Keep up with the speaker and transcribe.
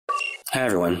Hi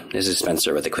everyone, this is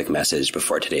Spencer with a quick message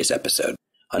before today's episode.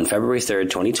 On February 3rd,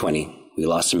 2020, we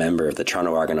lost a member of the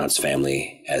Toronto Argonauts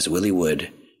family as Willie Wood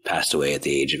passed away at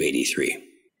the age of 83.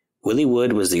 Willie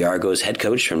Wood was the Argo's head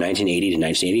coach from 1980 to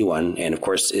 1981, and of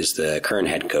course is the current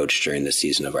head coach during this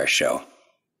season of our show.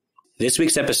 This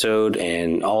week's episode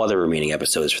and all other remaining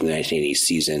episodes from the 1980s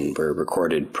season were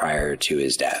recorded prior to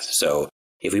his death, so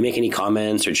if we make any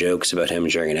comments or jokes about him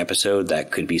during an episode that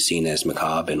could be seen as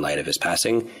macabre in light of his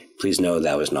passing, please know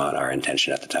that was not our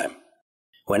intention at the time.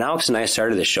 When Alex and I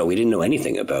started the show, we didn't know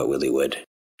anything about Willie Wood.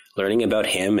 Learning about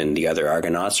him and the other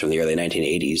Argonauts from the early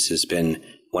 1980s has been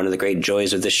one of the great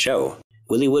joys of this show.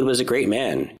 Willie Wood was a great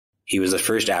man. He was the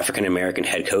first African-American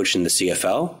head coach in the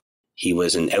CFL. He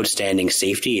was an outstanding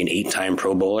safety and 8-time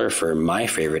Pro Bowler for my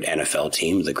favorite NFL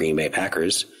team, the Green Bay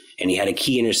Packers, and he had a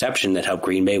key interception that helped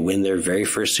Green Bay win their very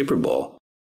first Super Bowl.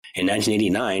 In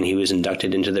 1989, he was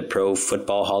inducted into the Pro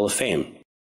Football Hall of Fame.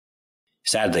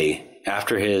 Sadly,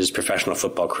 after his professional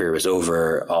football career was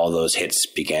over, all those hits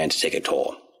began to take a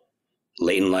toll.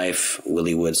 Late in life,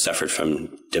 Willie Wood suffered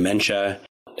from dementia.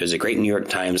 There's a great New York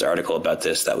Times article about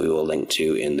this that we will link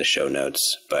to in the show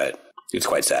notes, but it's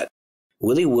quite sad.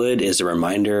 Willie Wood is a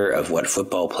reminder of what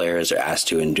football players are asked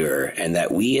to endure, and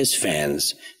that we as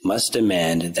fans must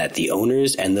demand that the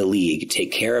owners and the league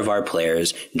take care of our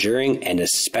players during and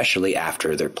especially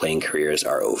after their playing careers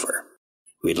are over.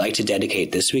 We'd like to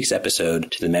dedicate this week's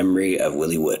episode to the memory of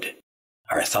Willie Wood.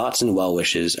 Our thoughts and well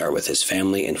wishes are with his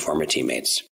family and former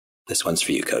teammates. This one's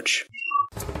for you, Coach.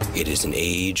 It is an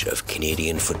age of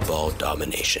Canadian football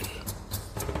domination.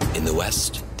 In the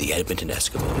West, the Edmonton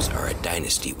Eskimos are a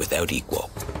dynasty without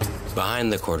equal.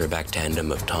 Behind the quarterback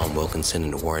tandem of Tom Wilkinson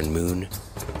and Warren Moon,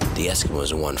 the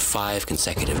Eskimos won 5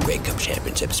 consecutive Grey Cup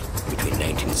championships between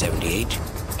 1978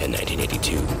 and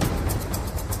 1982.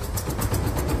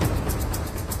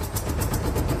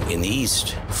 In the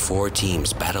East, 4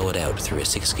 teams battle it out through a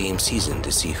 6-game season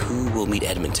to see who will meet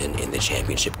Edmonton in the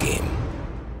championship game.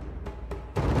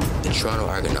 The Toronto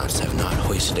Argonauts have not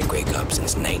hoisted a Grey Cup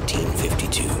since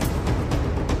 1952.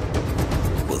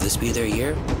 Will this be their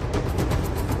year?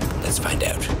 Let's find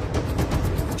out.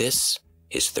 This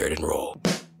is Third and Roll.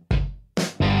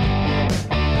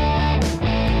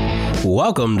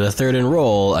 Welcome to Third and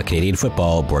Roll, a Canadian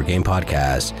football board game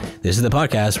podcast. This is the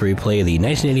podcast where we play the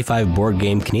 1985 board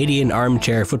game Canadian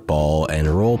Armchair Football and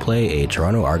role play a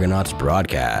Toronto Argonauts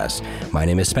broadcast. My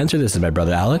name is Spencer. This is my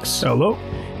brother Alex. Hello.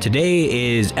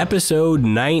 Today is episode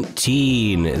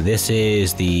 19. This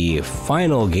is the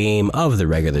final game of the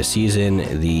regular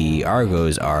season. The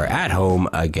Argos are at home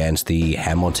against the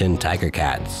Hamilton Tiger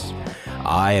Cats.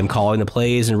 I am calling the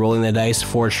plays and rolling the dice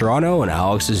for Toronto, and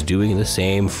Alex is doing the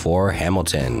same for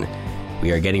Hamilton.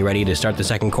 We are getting ready to start the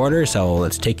second quarter, so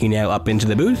let's take you now up into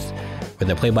the booth with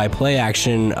the play-by-play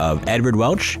action of Edward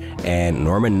Welch and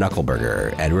Norman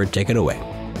Knuckleberger. Edward, take it away.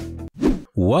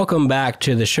 Welcome back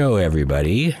to the show,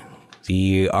 everybody.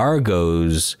 The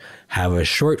Argos have a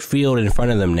short field in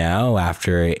front of them now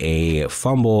after a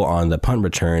fumble on the punt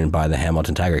return by the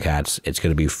Hamilton Tiger Cats. It's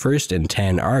going to be 1st and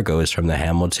 10 Argos from the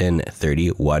Hamilton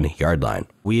 31-yard line.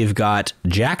 We've got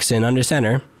Jackson under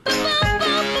center.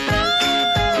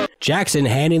 Jackson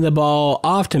handing the ball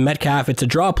off to Metcalf. It's a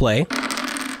draw play.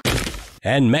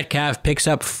 And Metcalf picks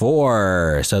up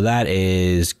 4. So that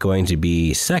is going to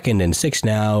be 2nd and 6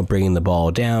 now, bringing the ball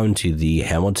down to the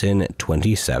Hamilton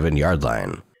 27-yard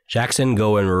line. Jackson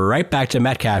going right back to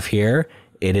Metcalf here.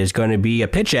 It is going to be a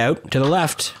pitch out to the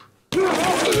left.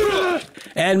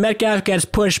 And Metcalf gets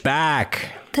pushed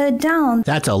back. Third down.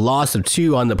 That's a loss of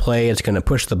 2 on the play. It's going to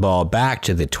push the ball back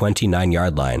to the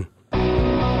 29-yard line.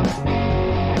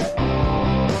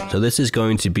 So this is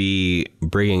going to be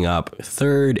bringing up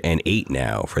 3rd and 8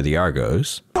 now for the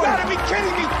Argos. You gotta be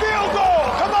kidding me! Field goal!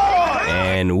 Come on!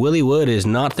 And Willie Wood is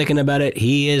not thinking about it.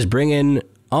 He is bringing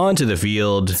onto the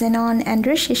field Zenon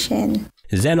Andrushishin.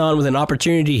 Zenon with an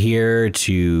opportunity here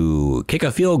to kick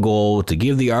a field goal to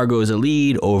give the Argos a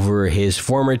lead over his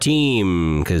former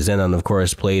team, because Zenon, of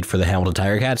course, played for the Hamilton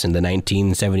Tiger Cats in the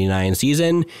 1979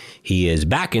 season. He is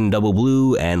back in double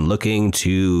blue and looking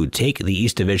to take the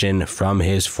East Division from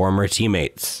his former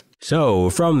teammates. So,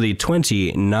 from the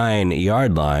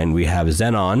 29-yard line, we have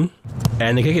Zenon,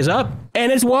 and the kick is up,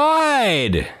 and it's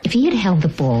wide! If he had held the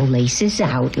ball laces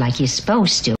out like you're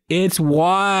supposed to. It's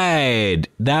wide!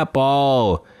 That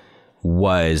ball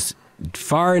was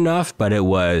far enough, but it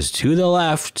was to the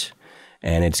left,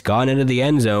 and it's gone into the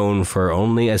end zone for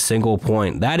only a single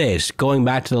point. That is, going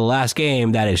back to the last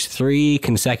game, that is 3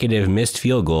 consecutive missed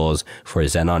field goals for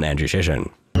Zenon Andrushishin.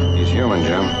 He's human,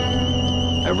 Jim.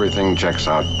 Everything checks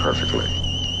out perfectly.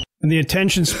 And the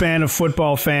attention span of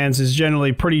football fans is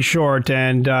generally pretty short,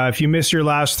 and if you miss your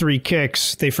last 3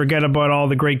 kicks, they forget about all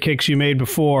the great kicks you made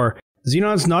before.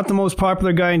 Zenon's not the most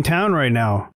popular guy in town right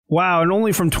now. Wow, and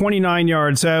only from 29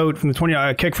 yards out, from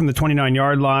the kick from the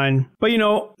 29-yard line. But you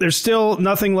know, there's still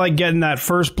nothing like getting that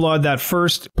first blood, that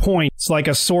first point. It's like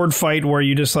a sword fight where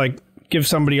you just like give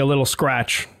somebody a little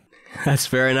scratch. That's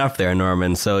fair enough there,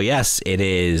 Norman. So yes, it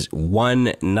is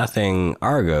 1-0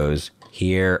 Argos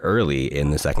here early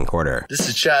in the second quarter. This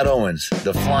is Chad Owens,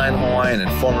 the Flying Hawaiian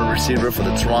and former receiver for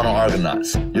the Toronto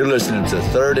Argonauts. You're listening to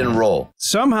Third and Roll.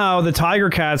 Somehow the Tiger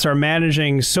Cats are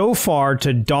managing so far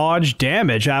to dodge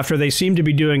damage after they seem to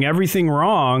be doing everything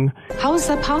wrong. How is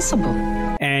that possible?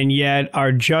 And yet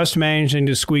are just managing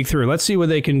to squeak through. Let's see what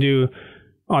they can do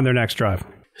on their next drive.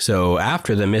 So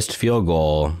after the missed field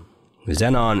goal,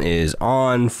 Zenon is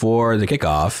on for the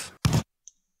kickoff.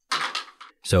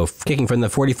 So kicking from the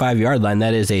 45-yard line,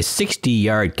 that is a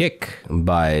 60-yard kick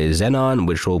by Zenon,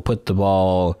 which will put the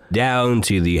ball down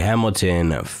to the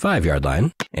Hamilton 5-yard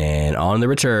line. And on the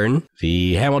return,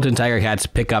 the Hamilton Tiger Cats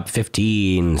pick up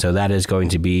 15. So that is going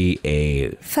to be a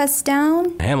First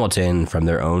down. Hamilton from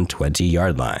their own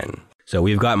 20-yard line. So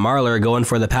we've got Marler going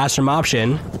for the pass from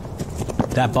option.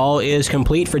 That ball is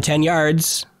complete for 10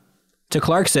 yards to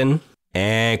Clarkson.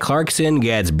 And Clarkson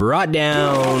gets brought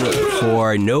down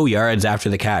for no yards after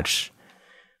the catch.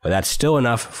 But that's still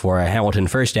enough for a Hamilton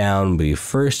first down, be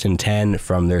 1st and 10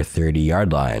 from their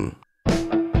 30-yard line.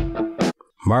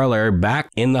 Marler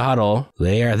back in the huddle.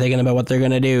 They are thinking about what they're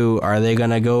going to do. Are they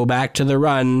going to go back to the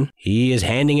run? He is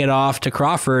handing it off to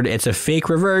Crawford. It's a fake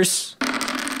reverse.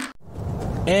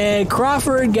 And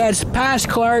Crawford gets past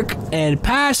Clark and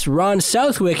past Ron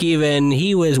Southwick even.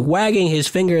 He was wagging his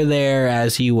finger there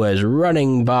as he was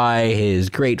running by his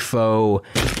great foe.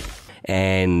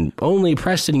 And only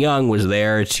Preston Young was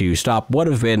there to stop what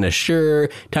would have been a sure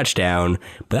touchdown.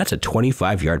 But that's a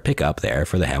 25-yard pickup there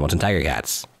for the Hamilton Tiger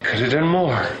Cats. Could have done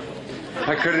more.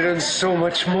 I could have done so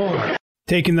much more.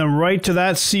 Taking them right to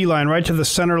that C line, right to the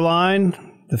center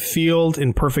line. The field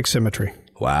in perfect symmetry.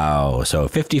 Wow, so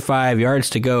 55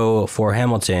 yards to go for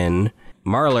Hamilton.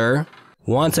 Marler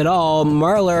wants it all.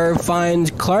 Marler finds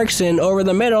Clarkson over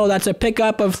the middle. That's a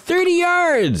pickup of 30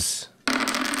 yards.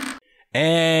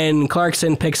 And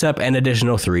Clarkson picks up an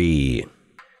additional 3.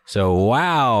 So,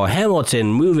 wow,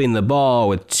 Hamilton moving the ball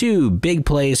with 2 big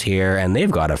plays here, and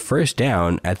they've got a first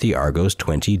down at the Argos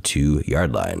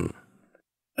 22-yard line.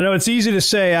 I know it's easy to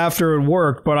say after it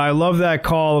worked, but I love that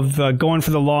call of going for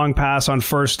the long pass on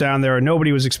first down there.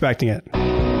 Nobody was expecting it.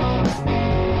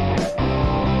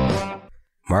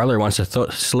 Marler wants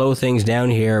to slow things down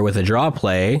here with a draw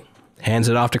play. Hands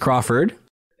it off to Crawford.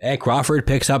 And Crawford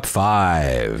picks up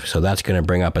 5. So that's going to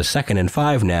bring up a 2nd and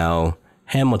 5 now.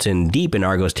 Hamilton deep in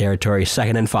Argos territory,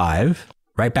 2nd and 5.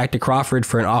 Right back to Crawford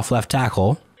for an off-left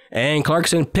tackle. And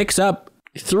Clarkson picks up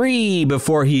 3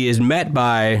 before he is met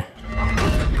by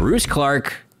Bruce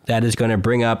Clark. That is going to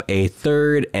bring up a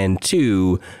 3rd and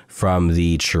 2 from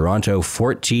the Toronto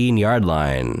 14-yard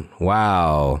line.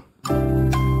 Wow.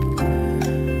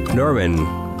 Norman,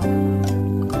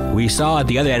 we saw at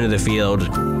the other end of the field,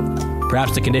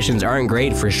 perhaps the conditions aren't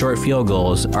great for short field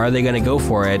goals. Are they going to go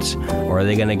for it, or are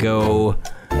they going to go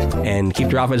and keep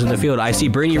their offense in the field? I see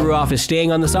Bernie Ruoff is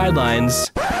staying on the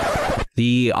sidelines.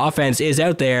 The offense is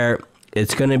out there.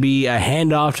 It's going to be a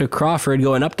handoff to Crawford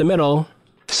going up the middle.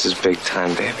 This is big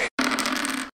time, baby.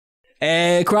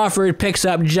 And Crawford picks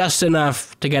up just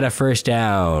enough to get a first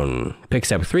down.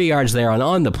 Picks up 3 yards there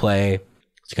on the play.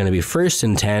 It's going to be 1st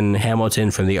and 10,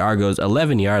 Hamilton from the Argos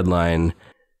 11-yard line.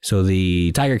 So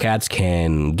the Tiger Cats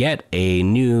can get a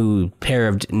new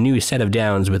set of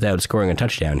downs without scoring a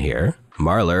touchdown here.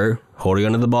 Marler holding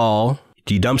onto the ball.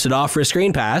 He dumps it off for a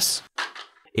screen pass.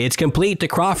 It's complete to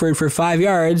Crawford for 5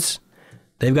 yards.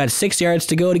 They've got 6 yards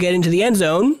to go to get into the end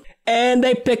zone. And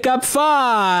they pick up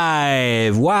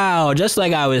 5. Wow, just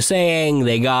like I was saying,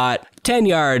 they got 10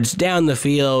 yards down the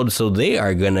field, so they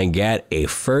are going to get a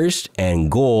 1st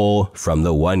and goal from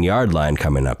the 1-yard line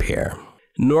coming up here.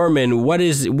 Norman, what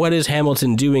is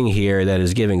Hamilton doing here that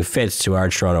is giving fits to our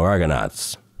Toronto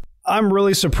Argonauts? I'm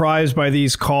really surprised by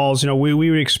these calls. You know, we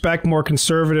would expect more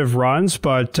conservative runs,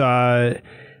 but I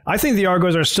think the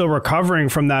Argos are still recovering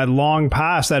from that long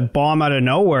pass, that bomb out of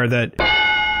nowhere that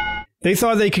they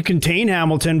thought they could contain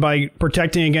Hamilton by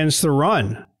protecting against the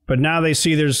run. But now they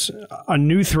see there's a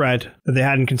new threat that they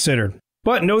hadn't considered.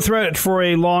 But no threat for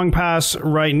a long pass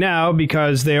right now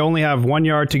because they only have 1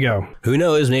 yard to go. Who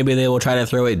knows? Maybe they will try to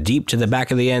throw it deep to the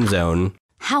back of the end zone.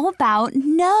 How about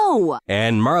no?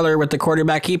 And Marler with the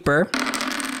quarterback keeper.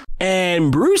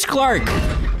 And Bruce Clark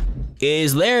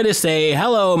is there to say,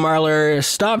 hello, Marler,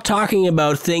 stop talking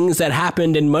about things that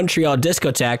happened in Montreal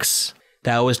discotheques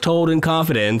that was told in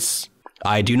confidence.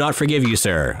 I do not forgive you,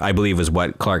 sir, I believe is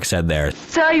what Clark said there.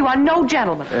 Sir, you are no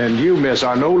gentleman. And you, miss,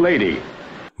 are no lady.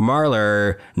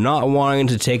 Marler, not wanting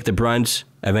to take the brunt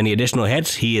of any additional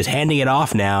hits, he is handing it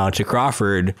off now to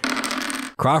Crawford.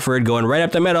 Crawford going right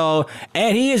up the middle,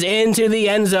 and he is into the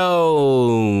end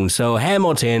zone. So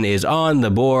Hamilton is on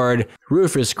the board.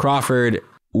 Rufus Crawford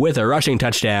with a rushing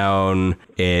touchdown.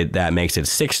 That makes it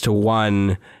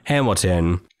 6-1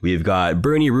 Hamilton. We've got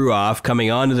Bernie Ruoff coming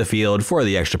onto the field for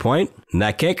the extra point. And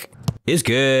that kick is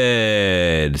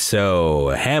good. So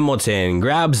Hamilton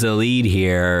grabs the lead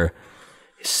here.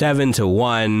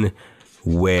 7-1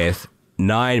 with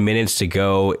 9 minutes to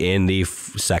go in the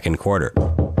second quarter.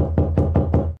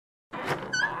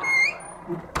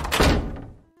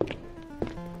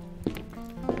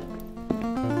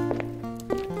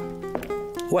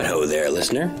 What ho there,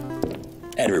 listener.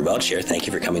 Edward Welch here. Thank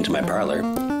you for coming to my parlor.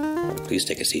 Please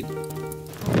take a seat.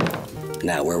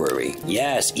 Now, where were we?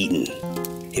 Yes, Eton.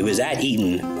 It was at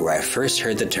Eton where I first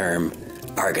heard the term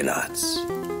Argonauts.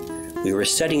 We were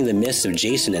studying the myths of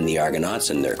Jason and the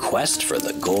Argonauts and their quest for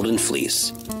the Golden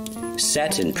Fleece.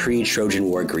 Set in pre-Trojan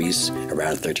War Greece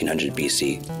around 1300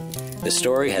 BC, the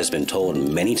story has been told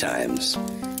many times.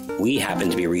 We happen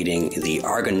to be reading the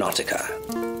Argonautica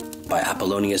by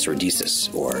Apollonius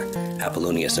Rhodesis, or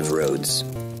Apollonius of Rhodes.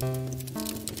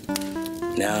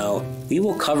 Now, we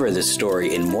will cover this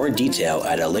story in more detail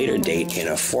at a later date in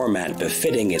a format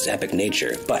befitting its epic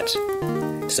nature, but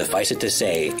suffice it to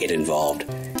say, it involved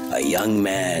a young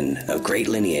man of great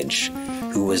lineage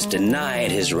who was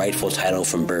denied his rightful title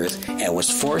from birth and was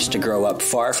forced to grow up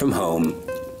far from home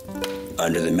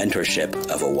under the mentorship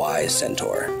of a wise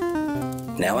centaur.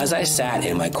 Now, as I sat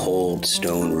in my cold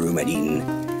stone room at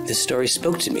Eton, this story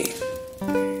spoke to me,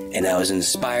 and I was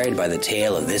inspired by the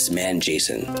tale of this man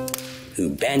Jason, who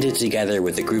banded together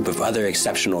with a group of other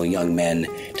exceptional young men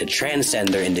to transcend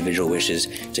their individual wishes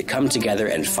to come together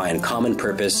and find common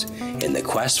purpose in the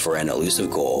quest for an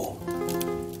elusive goal.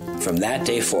 From that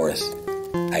day forth,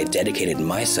 I dedicated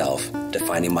myself to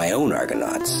finding my own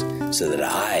Argonauts so that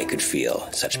I could feel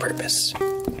such purpose.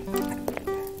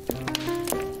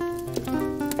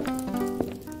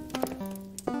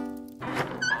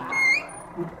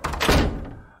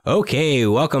 Okay,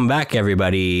 welcome back,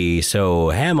 everybody. So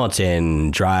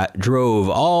Hamilton drove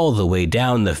all the way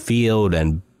down the field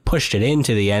and pushed it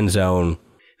into the end zone.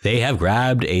 They have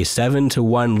grabbed a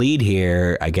 7-1 lead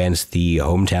here against the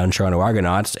hometown Toronto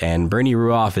Argonauts, and Bernie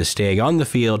Ruoff is staying on the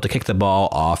field to kick the ball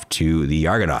off to the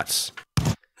Argonauts.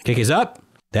 The kick is up.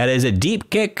 That is a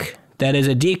deep kick. That is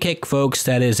a deep kick, folks.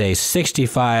 That is a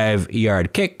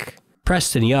 65-yard kick.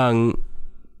 Preston Young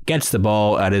gets the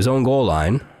ball at his own goal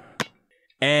line.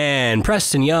 And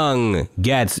Preston Young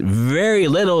gets very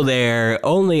little there,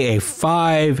 only a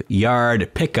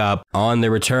 5-yard pickup on the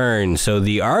return. So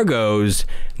the Argos,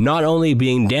 not only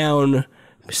being down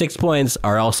 6 points,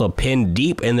 are also pinned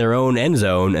deep in their own end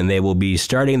zone, and they will be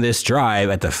starting this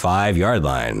drive at the 5-yard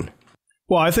line.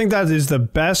 Well, I think that is the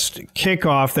best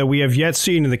kickoff that we have yet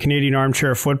seen in the Canadian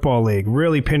Armchair Football League,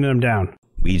 really pinning them down.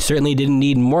 We certainly didn't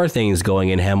need more things going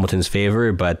in Hamilton's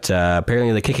favor, but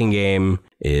apparently the kicking game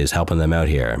is helping them out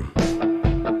here.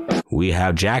 We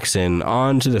have Jackson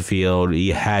onto the field. He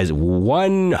has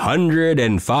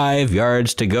 105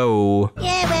 yards to go.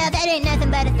 Yeah, well, that ain't nothing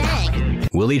but a thing.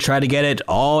 Will he try to get it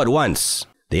all at once?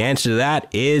 The answer to that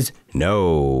is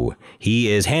no.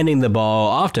 He is handing the ball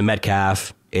off to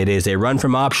Metcalf. It is a run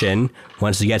from option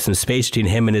once he gets some space between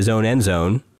him and his own end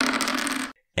zone.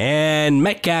 And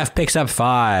Metcalf picks up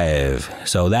 5.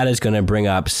 So that is going to bring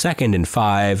up 2nd and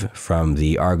 5 from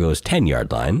the Argos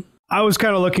 10-yard line. I was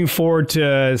kind of looking forward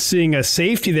to seeing a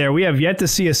safety there. We have yet to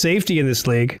see a safety in this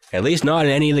league. At least not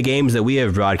in any of the games that we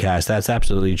have broadcast. That's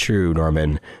absolutely true,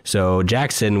 Norman. So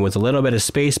Jackson, with a little bit of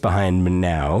space behind him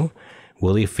now,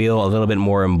 will he feel a little bit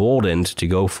more emboldened to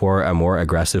go for a more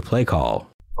aggressive play call?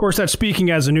 Of course, that's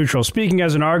speaking as a neutral. Speaking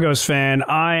as an Argos fan,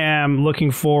 I am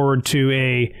looking forward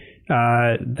to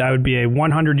that would be a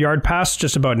 100-yard pass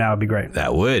just about now. Would be great.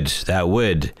 That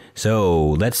would.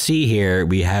 So let's see here.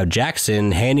 We have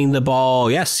Jackson handing the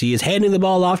ball. Yes, he is handing the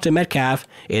ball off to Metcalf.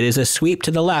 It is a sweep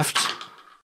to the left.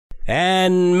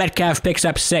 And Metcalf picks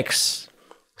up 6.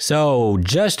 So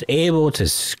just able to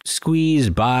squeeze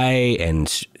by and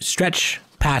stretch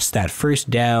past that first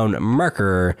down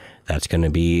marker, that's going to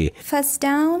be First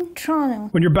down, Toronto.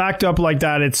 When you're backed up like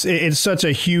that, it's such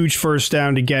a huge first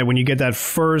down to get when you get that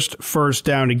first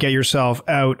down to get yourself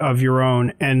out of your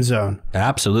own end zone.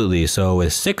 Absolutely. So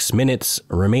with 6 minutes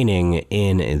remaining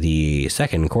in the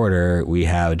second quarter, we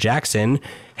have Jackson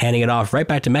handing it off right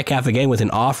back to Metcalf again with an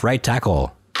off right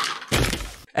tackle.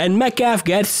 And Metcalf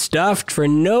gets stuffed for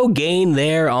no gain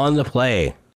there on the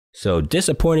play. So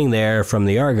disappointing there from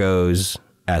the Argos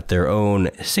at their own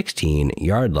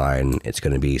 16-yard line. It's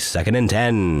going to be 2nd and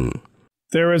 10.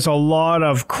 There is a lot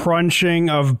of crunching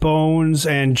of bones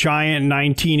and giant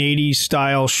 1980s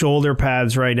style shoulder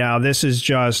pads right now. This is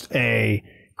just a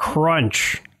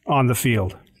crunch on the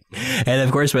field. And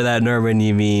of course, by that, Norman,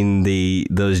 you mean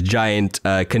those giant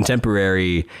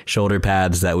contemporary shoulder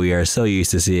pads that we are so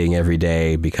used to seeing every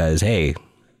day because, hey,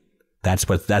 that's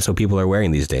what people are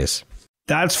wearing these days.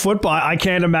 That's football. I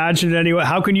can't imagine it anyway.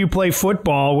 How can you play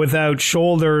football without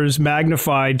shoulders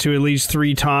magnified to at least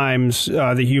 3 times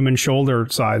the human shoulder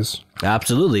size?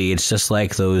 Absolutely. It's just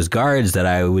like those guards that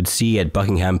I would see at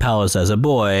Buckingham Palace as a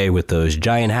boy with those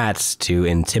giant hats to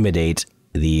intimidate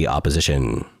the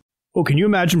opposition. Oh, can you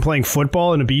imagine playing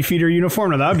football in a Beefeater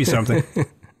uniform? Now, that would be something.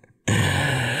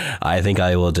 I think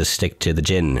I will just stick to the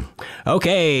gin.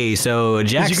 Okay, so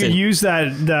Jackson. You could use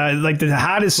that, like the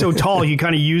hat is so tall, you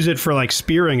kind of use it for like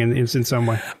spearing in some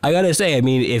way. I gotta say, I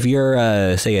mean, if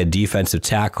you're, say, a defensive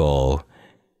tackle,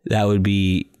 that would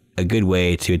be a good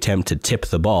way to attempt to tip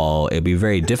the ball. It'd be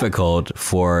very difficult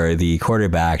for the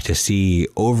quarterback to see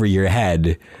over your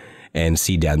head and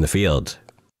see down the field.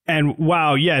 And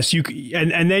wow, yes,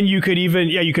 and then you could even,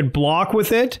 you could block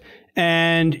with it,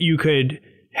 and you could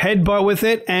headbutt with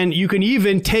it, and you can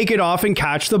even take it off and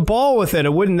catch the ball with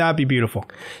it. Wouldn't that be beautiful?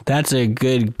 That's a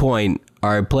good point.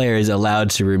 Are players allowed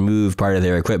to remove part of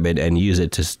their equipment and use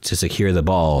it to secure the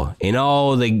ball? In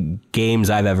all the games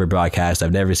I've ever broadcast,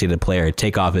 I've never seen a player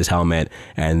take off his helmet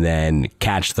and then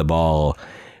catch the ball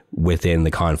within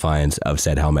the confines of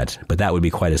said helmet. But that would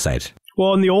be quite a sight.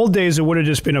 Well, in the old days, it would have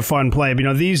just been a fun play.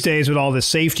 But, these days with all the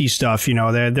safety stuff, they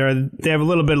have a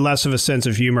little bit less of a sense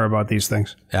of humor about these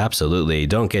things. Absolutely.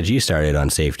 Don't get you started on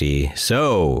safety.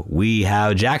 So we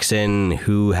have Jackson,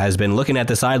 who has been looking at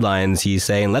the sidelines. He's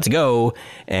saying, let's go.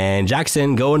 And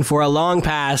Jackson going for a long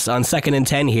pass on 2nd and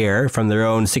 10 here from their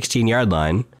own 16-yard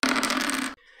line.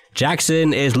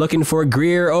 Jackson is looking for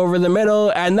Greer over the middle,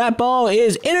 and that ball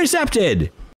is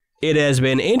intercepted. It has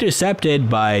been intercepted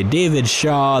by David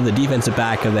Shaw, the defensive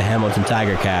back of the Hamilton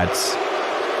Tiger Cats.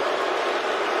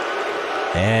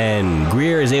 And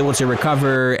Greer is able to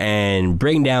recover and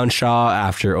bring down Shaw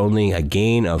after only a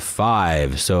gain of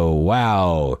 5. So,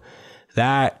 wow,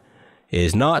 that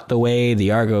is not the way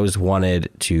the Argos wanted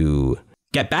to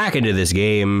get back into this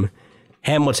game.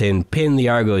 Hamilton pinned the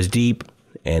Argos deep,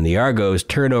 and the Argos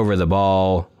turn over the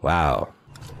ball. Wow.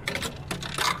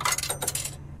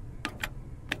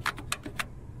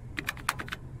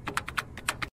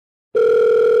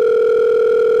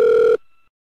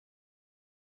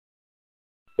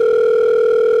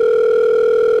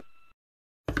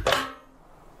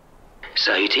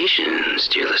 Salutations,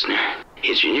 dear listener.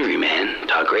 It's your delivery man,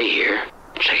 Todd Gray here,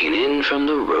 checking in from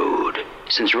the road.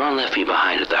 Since Ron left me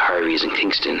behind at the Harveys in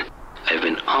Kingston, I've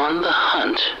been on the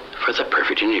hunt for the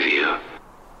perfect interview.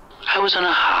 I was on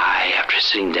a high after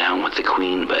sitting down with the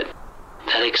Queen, but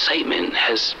that excitement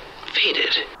has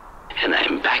faded, and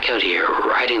I'm back out here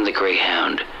riding the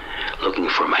Greyhound, looking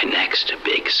for my next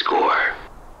big score.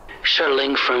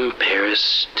 Shuttling from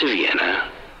Paris to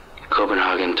Vienna,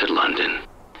 Copenhagen to London,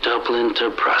 Dublin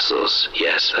to Brussels.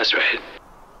 Yes, that's right.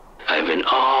 I've been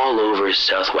all over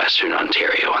southwestern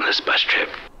Ontario on this bus trip.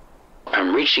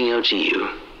 I'm reaching out to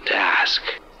you to ask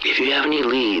if you have any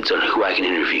leads on who I can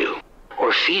interview,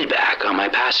 or feedback on my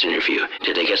past interview.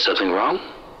 Did I get something wrong?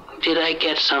 Did I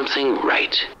get something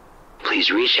right?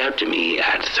 Please reach out to me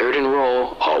at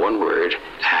thirdandroll, all one word,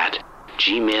 at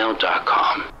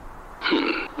gmail.com.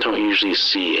 Don't usually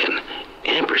see an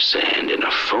ampersand in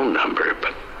a phone number,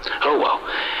 but oh well.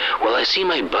 Well, I see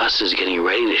my bus is getting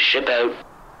ready to ship out.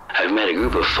 I've met a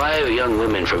group of 5 young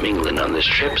women from England on this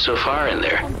trip so far, and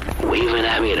they're waving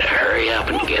at me to hurry up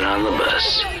and get on the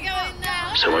bus.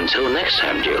 So until next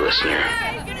time, dear listener,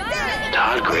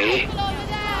 Todd Gray,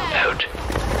 out.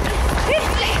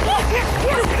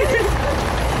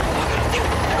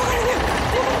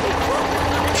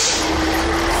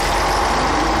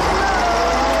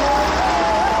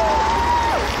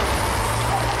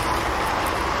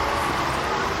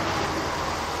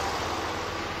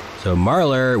 So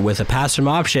Marler with a pass from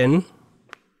option,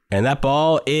 and that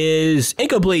ball is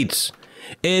incomplete.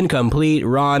 Incomplete.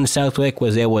 Ron Southwick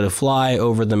was able to fly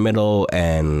over the middle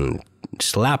and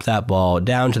slap that ball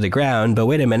down to the ground. But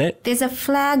wait a minute. There's a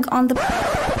flag on the...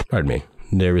 Pardon me.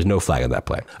 There was no flag on that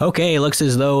play. Okay, it looks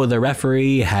as though the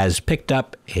referee has picked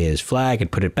up his flag and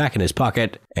put it back in his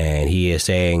pocket, and he is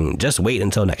saying, just wait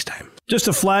until next time. Just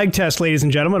a flag test, ladies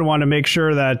and gentlemen. I want to make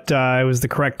sure that it was the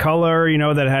correct color,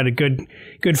 that it had a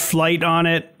good flight on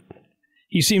it.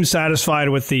 You seem satisfied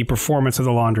with the performance of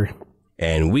the laundry.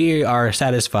 And we are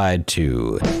satisfied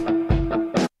too.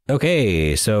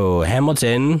 Okay, so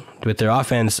Hamilton with their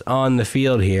offense on the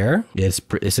field here. This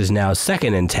is now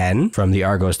 2nd and 10 from the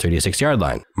Argos 36-yard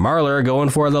line. Marler going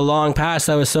for the long pass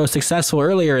that was so successful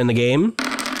earlier in the game.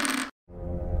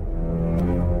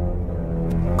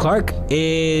 Clark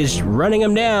is running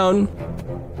him down.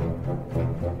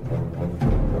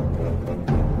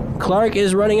 Clark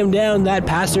is running him down. That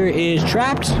passer is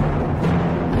trapped.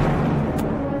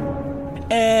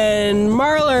 And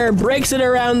Marler breaks it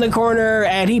around the corner,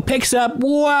 and he picks up,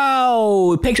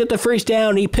 he picks up the first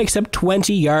down. He picks up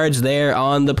 20 yards there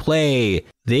on the play.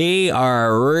 They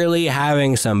are really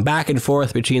having some back and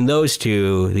forth between those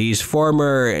two. These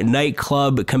former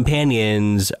nightclub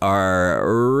companions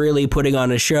are really putting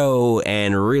on a show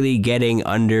and really getting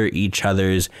under each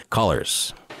other's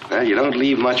collars. Well, you don't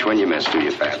leave much when you miss, do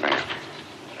you, fat man?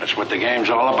 That's what the game's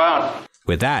all about.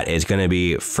 With that, it's going to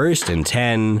be 1st and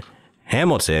 10.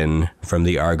 Hamilton from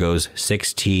the Argos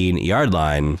 16-yard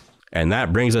line. And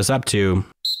that brings us up to...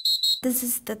 This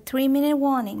is the 3-minute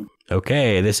warning.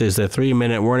 Okay, this is the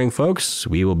 3-minute warning, folks.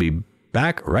 We will be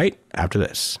back right after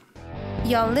this.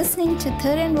 You're listening to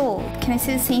Third and Roll. Can I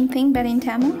say the same thing but in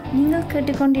Tamil? நீங்கள்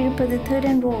கேட்டுக்கொண்டிருப்பது Third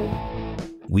and Roll.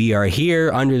 We are here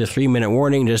under the 3-minute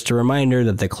warning. Just a reminder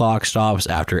that the clock stops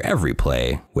after every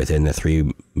play within the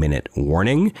 3-minute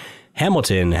warning.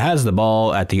 Hamilton has the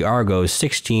ball at the Argos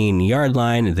 16-yard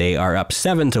line. They are up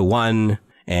 7-1,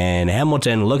 and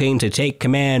Hamilton looking to take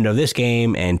command of this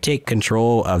game and take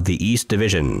control of the East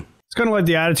Division. It's kind of like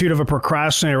the attitude of a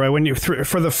procrastinator, right? When you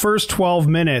for the first 12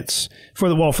 minutes, for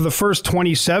the first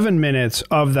 27 minutes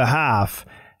of the half,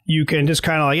 you can just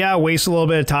kind of waste a little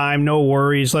bit of time, no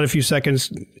worries, let a few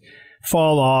seconds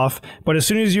fall off. But as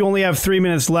soon as you only have 3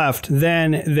 minutes left,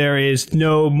 then there is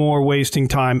no more wasting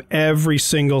time. Every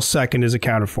single second is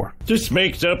accounted for. This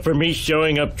makes up for me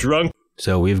showing up drunk.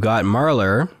 So we've got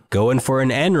Marler going for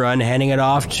an end run, handing it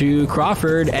off to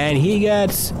Crawford, and he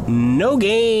gets no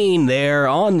gain there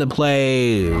on the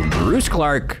play. Bruce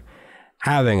Clark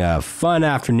having a fun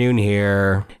afternoon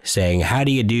here, saying, how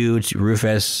do you do to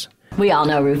Rufus? We all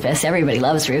know Rufus. Everybody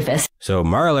loves Rufus. So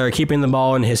Marler keeping the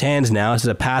ball in his hands now. This is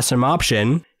a pass him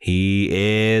option. He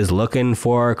is looking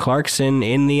for Clarkson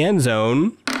in the end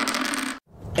zone.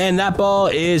 And that ball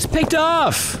is picked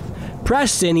off.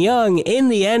 Preston Young in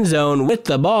the end zone with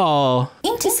the ball.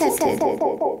 Intercepted.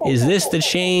 Is this the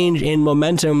change in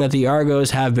momentum that the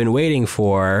Argos have been waiting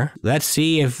for? Let's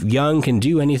see if Young can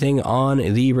do anything on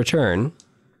the return.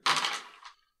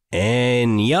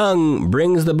 And Young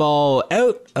brings the ball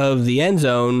out of the end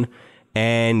zone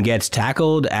and gets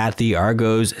tackled at the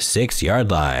Argos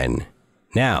 6-yard line.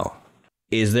 Now,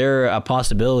 is there a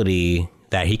possibility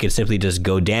that he could simply just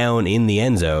go down in the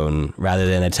end zone rather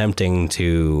than attempting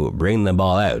to bring the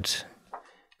ball out?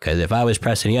 Because if I was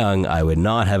Preston Young, I would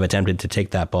not have attempted to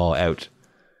take that ball out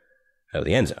of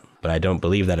the end zone. But I don't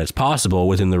believe that it's possible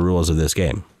within the rules of this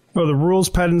game. Well, the rules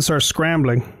pedants are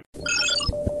scrambling.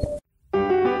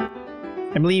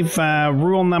 I believe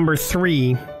rule number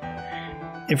 3,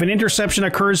 if an interception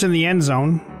occurs in the end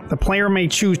zone, the player may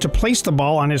choose to place the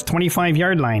ball on his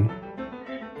 25-yard line,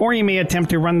 or he may attempt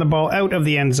to run the ball out of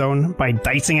the end zone by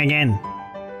dicing again.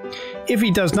 If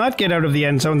he does not get out of the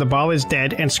end zone, the ball is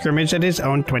dead and scrimmaged at his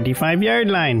own 25-yard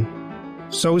line.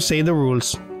 So say the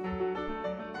rules.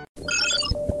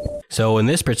 So in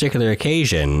this particular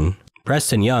occasion,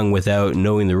 Preston Young, without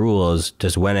knowing the rules,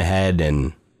 just went ahead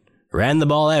and ran the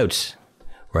ball out.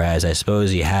 Whereas I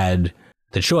suppose he had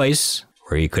the choice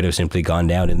where he could have simply gone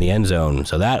down in the end zone.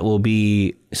 So that will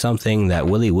be something that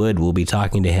Willie Wood will be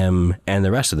talking to him and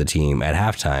the rest of the team at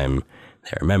halftime.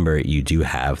 Remember, you do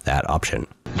have that option.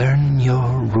 Learn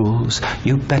your rules.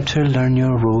 You better learn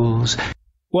your rules.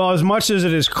 Well, as much as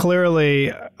it is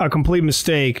clearly a complete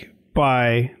mistake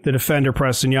by the defender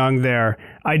Preston Young there,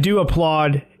 I do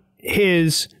applaud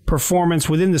his performance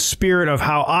within the spirit of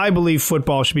how I believe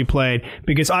football should be played,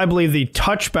 because I believe the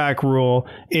touchback rule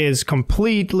is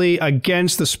completely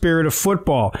against the spirit of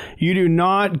football. You do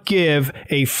not give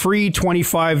a free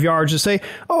 25 yards to say,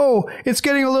 oh, it's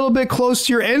getting a little bit close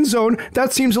to your end zone.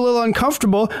 That seems a little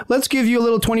uncomfortable. Let's give you a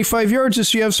little 25 yards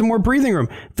just so you have some more breathing room.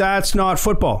 That's not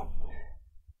football.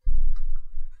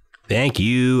 Thank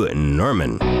you,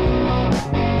 Norman.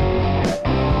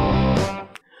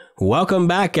 Welcome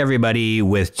back, everybody,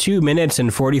 with 2 minutes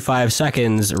and 45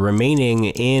 seconds remaining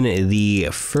in the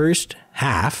first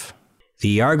half.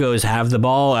 The Argos have the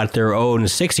ball at their own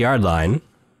 6-yard line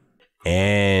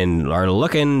and are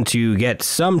looking to get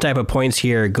some type of points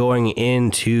here going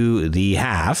into the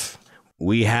half.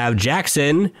 We have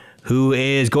Jackson, who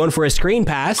is going for a screen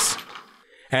pass,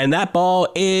 and that ball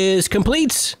is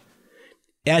complete.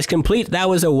 As complete, that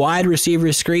was a wide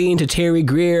receiver screen to Terry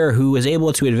Greer, who was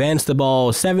able to advance the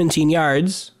ball 17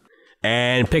 yards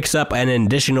and picks up an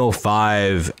additional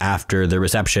 5 after the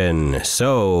reception.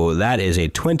 So that is a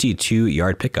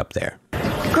 22-yard pickup there.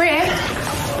 Greer,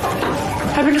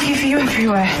 I've been looking for you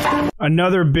everywhere.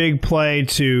 Another big play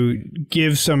to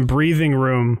give some breathing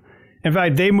room. In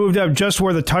fact, they moved up just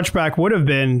where the touchback would have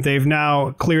been. They've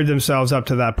now cleared themselves up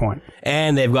to that point.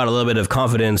 And they've got a little bit of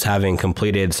confidence having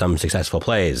completed some successful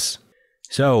plays.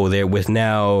 So they're with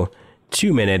now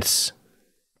 2 minutes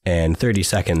and 30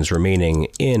 seconds remaining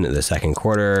in the second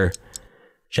quarter.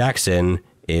 Jackson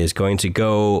is going to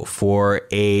go for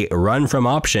a run from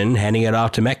option, handing it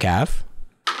off to Metcalf.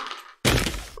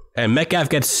 And Metcalf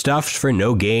gets stuffed for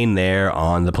no gain there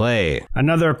on the play.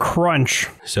 Another crunch.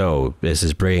 So this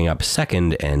is bringing up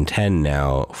 2nd and 10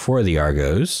 now for the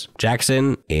Argos.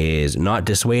 Jackson is not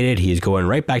dissuaded. He's going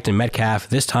right back to Metcalf,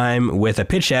 this time with a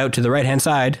pitch out to the right-hand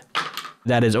side.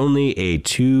 That is only a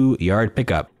 2-yard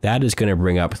pickup. That is going to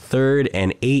bring up 3rd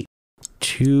and 8.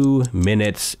 2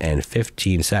 minutes and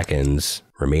 15 seconds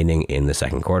remaining in the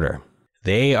second quarter.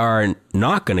 They are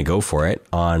not going to go for it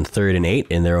on 3rd and 8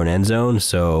 in their own end zone,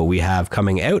 so we have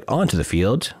coming out onto the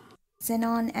field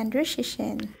Zenon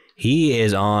Andrushishin. He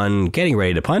is on getting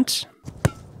ready to punt.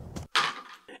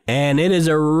 And it is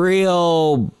a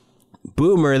real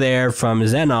boomer there from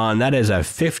Zenon. That is a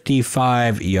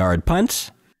 55-yard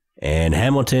punt. And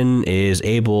Hamilton is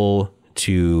able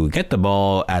to get the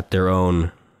ball at their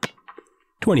own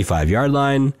 25-yard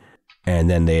line. And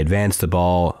then they advance the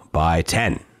ball by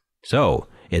 10. So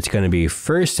it's going to be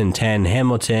 1st and 10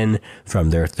 Hamilton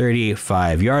from their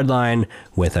 35-yard line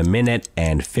with 1 minute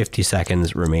and 50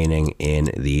 seconds remaining in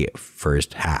the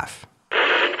first half.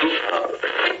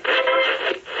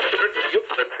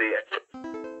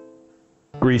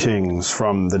 Greetings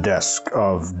from the desk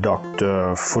of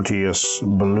Dr. Footius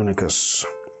Ballonicus.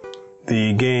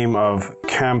 The game of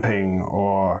camping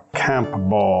or camp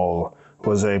ball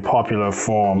was a popular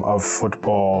form of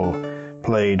football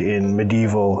played in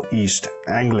medieval East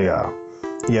Anglia,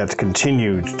 yet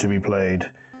continued to be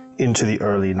played into the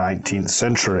early 19th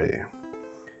century.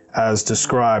 As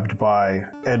described by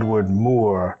Edward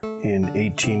Moore in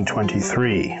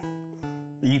 1823,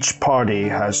 each party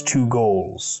has 2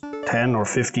 goals, 10 or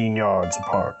 15 yards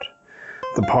apart.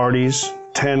 The parties,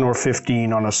 10 or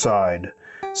 15 on a side,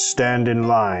 stand in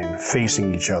line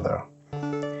facing each other.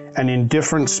 An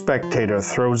indifferent spectator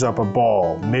throws up a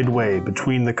ball midway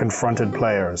between the confronted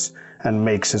players and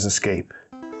makes his escape.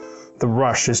 The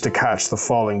rush is to catch the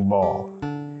falling ball.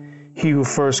 He who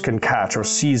first can catch or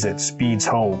seize it speeds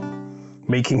home,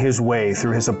 making his way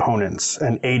through his opponents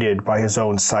and aided by his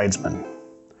own sidesmen.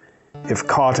 If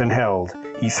caught and held,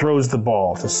 he throws the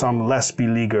ball to some less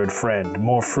beleaguered friend,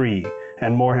 more free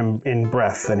and more in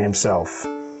breath than himself,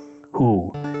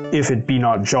 who, if it be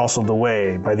not jostled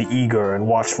away by the eager and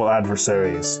watchful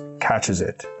adversaries, catches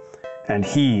it. And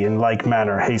he in like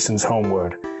manner hastens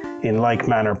homeward, in like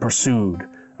manner pursued,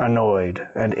 annoyed,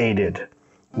 and aided,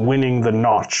 winning the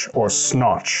notch or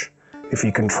snotch, if he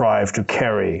contrive to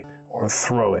carry or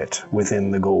throw it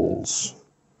within the goals.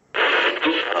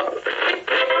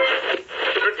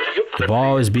 The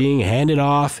ball is being handed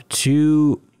off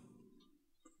to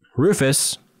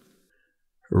Rufus.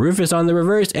 Rufus on the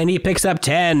reverse, and he picks up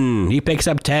 10. He picks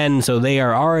up 10, so they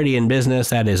are already in business.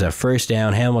 That is a 1st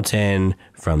down Hamilton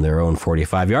from their own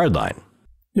 45-yard line.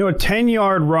 You know, a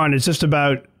 10-yard run is just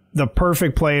about the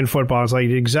perfect play in football. It's like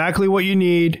exactly what you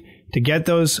need to get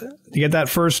that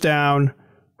 1st down.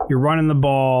 You're running the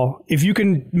ball. If you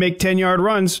can make 10-yard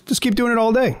runs, just keep doing it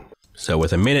all day. So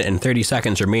with 1 minute and 30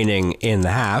 seconds remaining in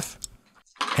the half,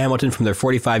 Hamilton from their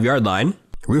 45-yard line,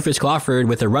 Rufus Clawford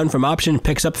with a run from option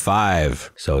picks up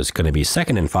 5. So it's going to be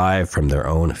 2nd and 5 from their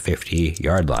own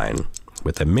 50-yard line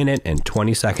with 1 minute and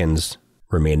 20 seconds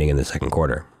remaining in the second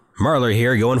quarter. Marler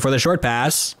here going for the short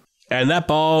pass, and that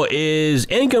ball is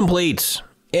incomplete.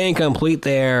 Incomplete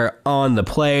there on the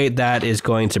play. That is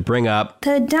going to bring up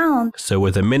 3rd down. So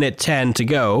with 1 minute 10 to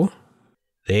go,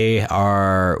 we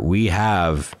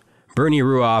have Bernie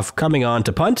Ruoff coming on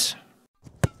to punt.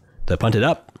 The punted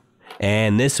up.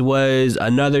 And this was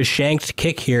another shanked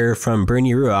kick here from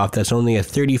Bernie Ruoff. That's only a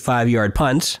 35-yard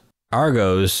punt.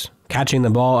 Argos catching the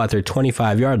ball at their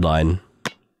 25-yard line.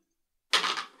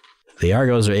 The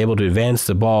Argos are able to advance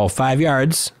the ball 5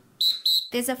 yards.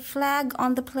 There's a flag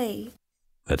on the play.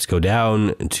 Let's go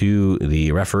down to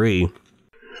the referee.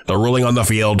 The ruling on the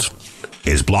field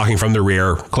is blocking from the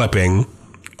rear, clipping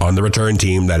on the return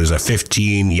team. That is a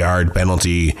 15-yard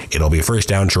penalty. It'll be first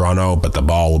down Toronto, but the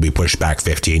ball will be pushed back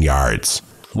 15 yards.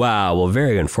 Wow, well,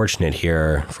 very unfortunate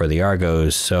here for the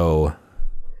Argos. So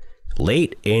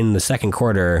late in the second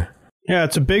quarter. Yeah,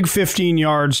 it's a big 15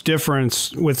 yards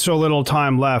difference with so little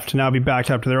time left to now be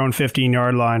backed up to their own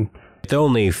 15-yard line. With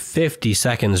only 50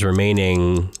 seconds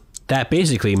remaining, that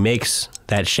basically makes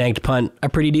that shanked punt a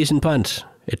pretty decent punt.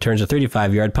 It turns a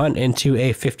 35-yard punt into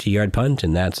a 50-yard punt,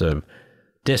 and that's a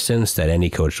distance that any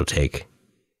coach will take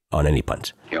on any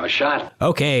punt. Your shot.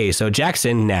 Okay, so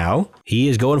Jackson now, he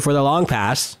is going for the long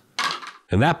pass.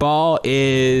 And that ball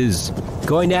is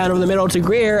going down over the middle to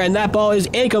Greer, and that ball is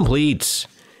incomplete.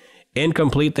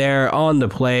 Incomplete there on the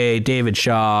play. David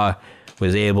Shaw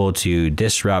was able to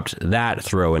disrupt that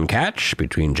throw and catch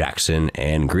between Jackson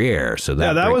and Greer. So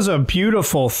that was a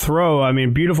beautiful throw. I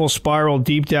mean, beautiful spiral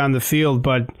deep down the field,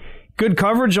 but good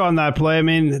coverage on that play. I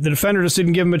mean, the defender just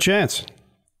didn't give him a chance.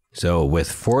 So with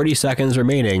 40 seconds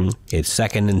remaining, it's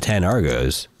 2nd and 10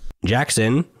 Argos.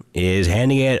 Jackson is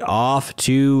handing it off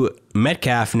to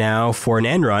Metcalf now for an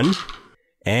end run.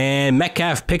 And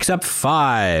Metcalf picks up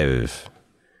 5.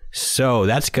 So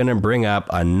that's going to bring up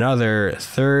another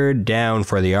 3rd down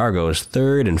for the Argos.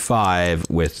 3rd and 5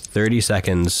 with 30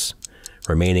 seconds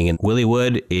remaining. And Willie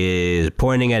Wood is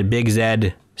pointing at Big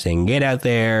Zed, saying, get out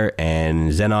there.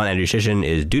 And Zenon Andrushishin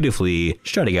is dutifully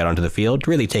strutting out onto the field,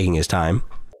 really taking his time.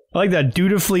 I like that,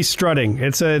 dutifully strutting.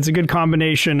 It's a good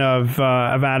combination of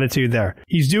attitude there.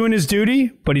 He's doing his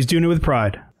duty, but he's doing it with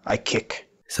pride. I kick.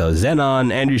 So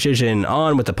Zenon Andrushishin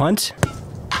on with the punt.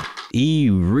 He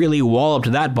really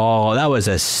walloped that ball. That was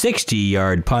a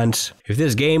 60-yard punt. If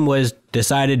this game was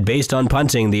decided based on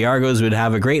punting, the Argos would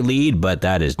have a great lead, but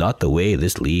that is not the way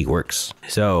this league works.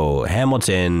 So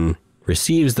Hamilton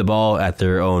receives the ball at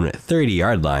their own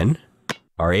 30-yard line,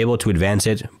 are able to advance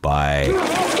it by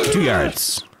 2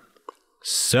 yards.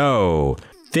 So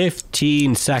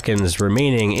 15 seconds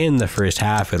remaining in the first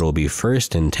half. It'll be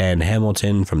 1st and 10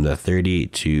 Hamilton from the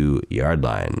 32-yard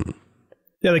line.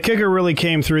 Yeah, the kicker really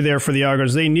came through there for the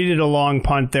Argos. They needed a long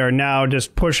punt there, now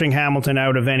just pushing Hamilton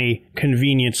out of any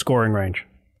convenient scoring range.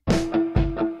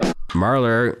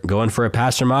 Marler going for a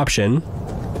pass from option,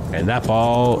 and that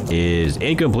ball is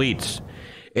incomplete.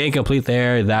 Incomplete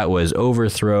there. That was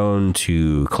overthrown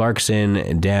to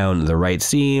Clarkson down the right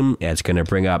seam. It's going to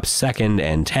bring up 2nd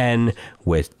and 10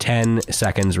 with 10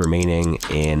 seconds remaining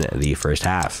in the first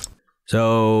half.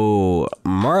 So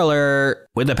Marler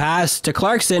with the pass to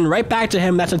Clarkson, right back to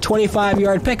him. That's a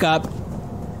 25-yard pickup.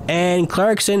 And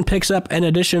Clarkson picks up an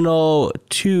additional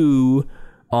 2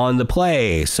 on the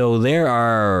play. So there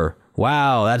are,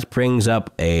 wow, that brings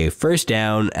up a first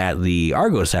down at the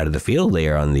Argo side of the field. They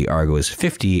are on the Argo's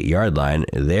 50-yard line.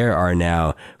 There are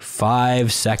now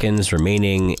 5 seconds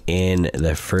remaining in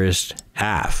the first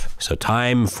half. So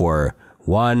time for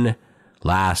one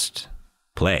last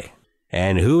play.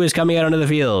 And who is coming out onto the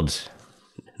field?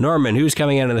 Norman, who's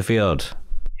coming out on the field?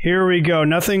 Here we go.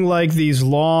 Nothing like these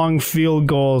long field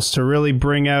goals to really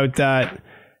bring out that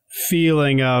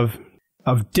feeling of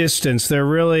distance. They're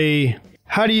really...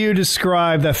 How do you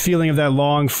describe that feeling of that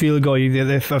long field goal?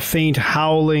 A faint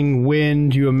howling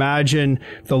wind. You imagine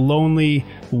the lonely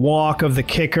walk of the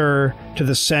kicker to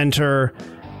the center.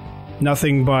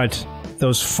 Nothing but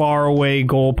those faraway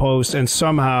goalposts, and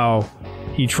somehow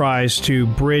he tries to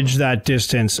bridge that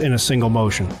distance in a single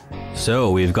motion.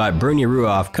 So we've got Bernie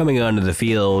Ruoff coming onto the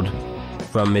field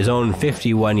from his own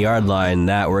 51-yard line.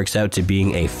 That works out to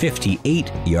being a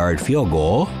 58-yard field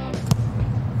goal.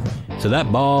 So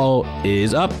that ball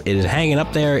is up. It is hanging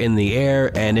up there in the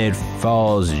air, and it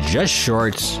falls just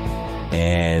short.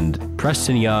 And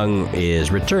Preston Young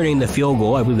is returning the field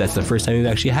goal. I believe that's the first time we've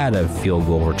actually had a field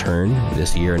goal return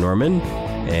this year, Norman.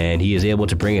 And he is able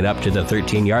to bring it up to the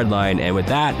 13-yard line. And with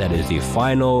that, that is the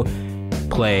final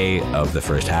play of the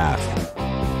first half.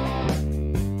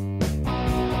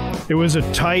 It was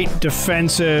a tight,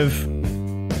 defensive,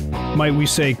 might we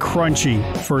say,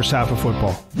 crunchy first half of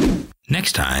football.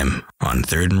 Next time on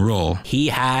Third and Roll. He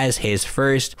has his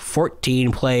first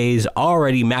 14 plays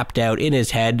already mapped out in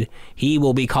his head. He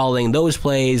will be calling those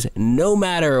plays no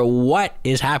matter what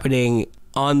is happening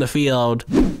on the field.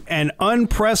 An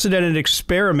unprecedented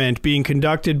experiment being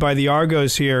conducted by the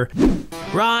Argos here.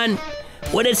 Ron,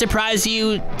 would it surprise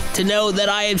you to know that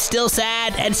I am still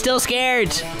sad and still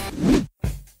scared?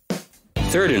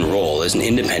 Third and Roll is an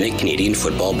independent Canadian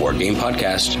football board game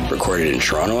podcast recorded in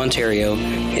Toronto, Ontario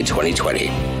in 2020.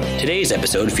 Today's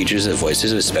episode features the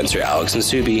voices of Spencer, Alex, and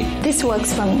Subi. This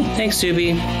works for me. Thanks,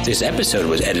 Subi. This episode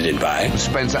was edited by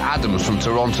Spencer Adams from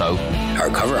Toronto. Our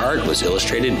cover art was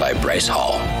illustrated by Bryce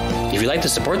Hall. If you'd like to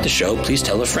support the show, please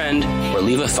tell a friend or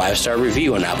leave a 5-star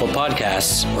review on Apple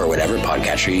Podcasts or whatever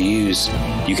podcatcher you use.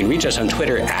 You can reach us on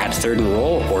Twitter at Third and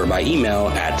Roll or by email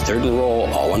at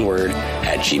thirdandroll, all one word,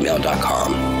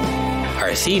 @gmail.com.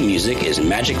 Our theme music is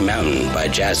Magic Mountain by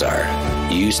Jazzar,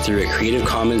 used through a Creative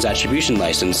Commons Attribution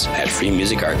license at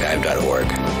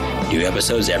freemusicarchive.org. New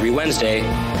episodes every Wednesday.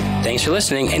 Thanks for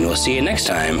listening, and we'll see you next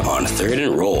time on Third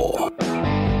and Roll.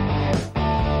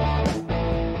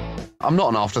 I'm not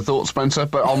an afterthought, Spencer,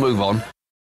 but I'll move on.